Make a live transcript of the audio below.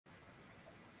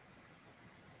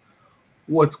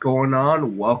What's going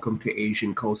on? Welcome to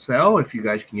Asian Cosell. If you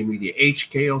guys can give me the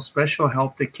HKO special,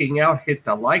 help the king out, hit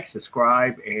the like,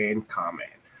 subscribe, and comment.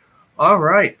 All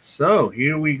right, so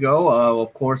here we go.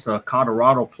 Of course,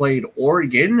 Colorado played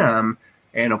Oregon,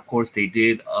 and of course they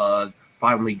did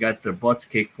finally got their butts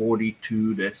kicked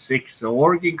 42-6. So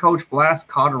Oregon coach blasts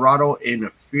Colorado in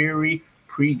a fiery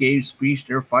pregame speech.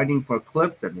 They're fighting for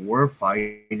clips, and we're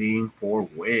fighting for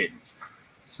wins.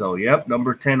 So, yep,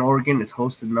 number 10 Oregon is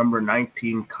hosting number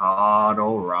 19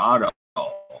 Colorado.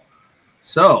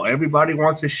 So, everybody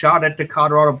wants a shot at the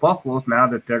Colorado Buffaloes now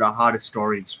that they're the hottest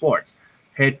story in sports.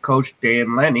 Head coach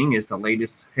Dan Lanning is the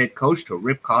latest head coach to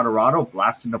rip Colorado,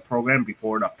 blasting the program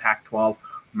before the Pac-12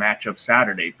 matchup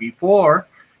Saturday. Before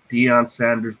Deion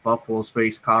Sanders' Buffaloes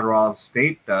faced Colorado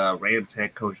State, the Rams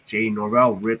head coach Jay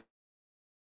Norvell ripped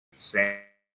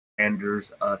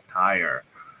Sanders' attire.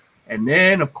 And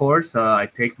then, of course, I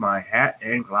take my hat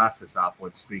and glasses off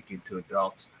when speaking to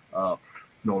adults,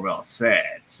 Norvell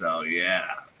said. So, yeah.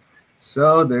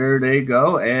 So, there they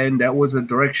go. And that was a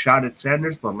direct shot at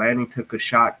Sanders, but Lanning took a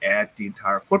shot at the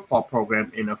entire football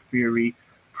program in a fiery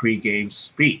pregame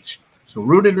speech. So,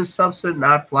 rooted in substance,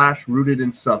 not flash, rooted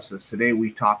in substance. Today,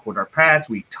 we talk with our pads.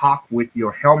 We talk with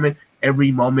your helmet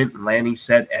every moment, Lanning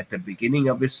said at the beginning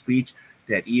of his speech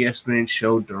that ESPN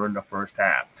showed during the first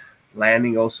half.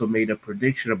 Lanning also made a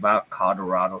prediction about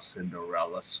Colorado's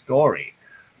Cinderella story.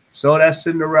 So that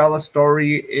Cinderella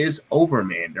story is over,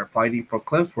 man. They're fighting for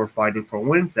clips. We're fighting for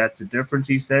wins. That's the difference,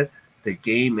 he said. The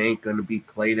game ain't going to be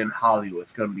played in Hollywood.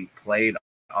 It's going to be played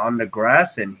on the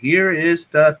grass. And here is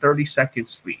the 30-second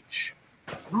speech.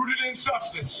 Rooted in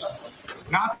substance,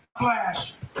 not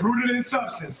flash. Rooted in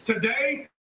substance. Today,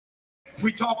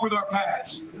 we talk with our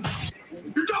pads.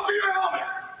 You talk with your helmet,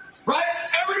 right?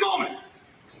 Every moment.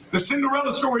 The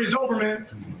Cinderella story is over, man.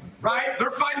 Right? They're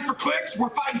fighting for clicks. We're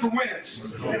fighting for wins.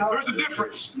 There's a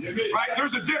difference. Right?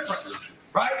 There's a difference.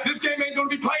 Right? This game ain't going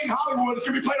to be played in Hollywood. It's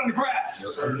going to be played on the grass.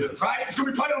 Right? It's going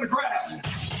to be played on the grass.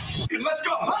 Let's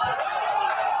go.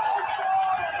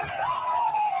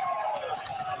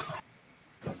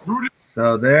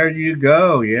 So there you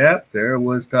go. Yep, there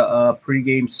was the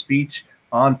pregame speech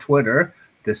on Twitter.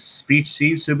 The speech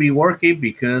seems to be working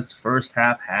because first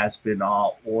half has been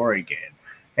all Oregon.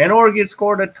 And Oregon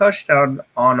scored a touchdown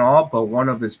on all but one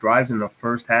of his drives in the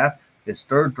first half. His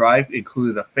third drive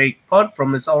included a fake punt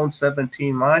from his own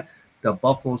 17 line. The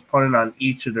Buffaloes punted on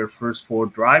each of their first four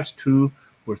drives. Two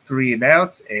were 3 and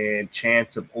outs, and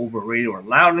chants of overrated were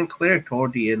loud and clear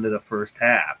toward the end of the first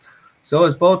half. So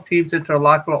as both teams entered the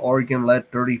locker room, Oregon led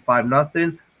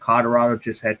 35-0. Colorado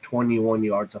just had 21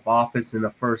 yards of offense in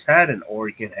the first half, and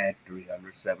Oregon had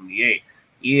 378.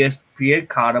 ESPN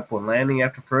caught up with Lanning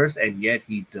after first, and yet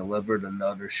he delivered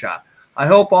another shot. I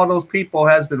hope all those people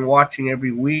has been watching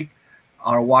every week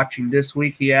are watching this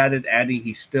week, he adding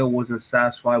he still wasn't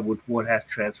satisfied with what has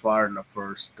transpired in the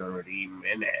first 30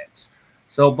 minutes.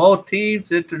 So both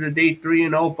teams entered the day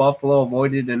 3-0. Buffalo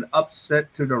avoided an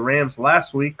upset to the Rams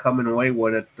last week, coming away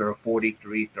with their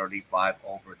 43-35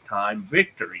 overtime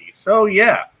victory. So,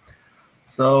 yeah.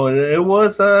 So it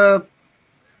was,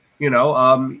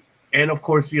 and of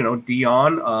course,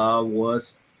 deion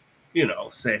was,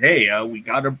 said, hey, we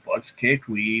got our butts kicked.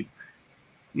 We,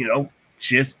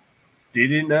 just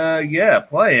didn't,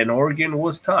 play. And Oregon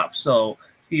was tough. So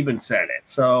he even said it.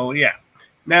 So, yeah.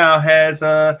 Now has,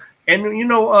 the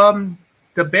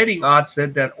betting odds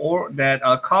said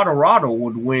that Colorado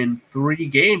would win 3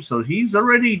 games. So he's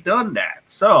already done that.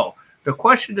 So the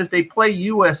question is, they play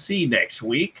USC next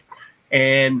week.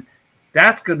 And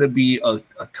that's going to be a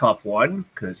tough one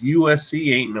because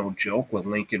USC ain't no joke with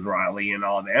Lincoln Riley and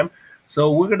all them.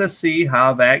 So we're going to see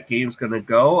how that game's going to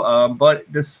go. But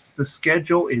the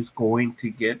schedule is going to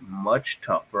get much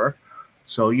tougher.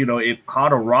 So, if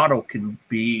Colorado can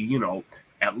be,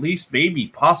 at least maybe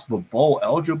possible bowl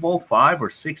eligible 5 or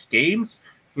 6 games,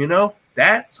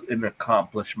 that's an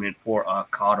accomplishment for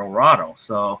Colorado.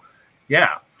 So,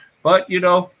 yeah. But,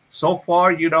 so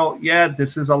far,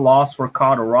 this is a loss for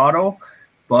Colorado,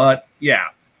 but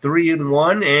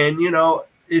 3-1, and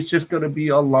it's just going to be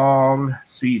a long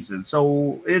season.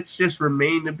 So it's just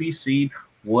remain to be seen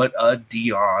what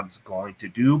Deion's going to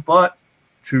do. But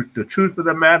the truth of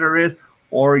the matter is,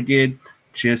 Oregon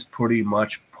just pretty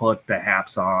much put the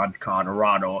haps on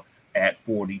Colorado at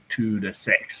 42-6.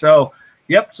 So,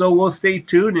 so we'll stay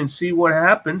tuned and see what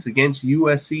happens against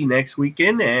USC next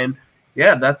weekend. And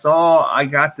yeah, that's all I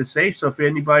got to say. So if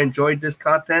anybody enjoyed this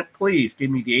content, please give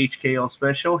me the HKO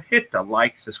special. Hit the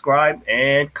like, subscribe,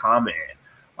 and comment.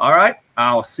 All right,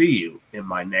 I'll see you in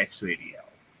my next video.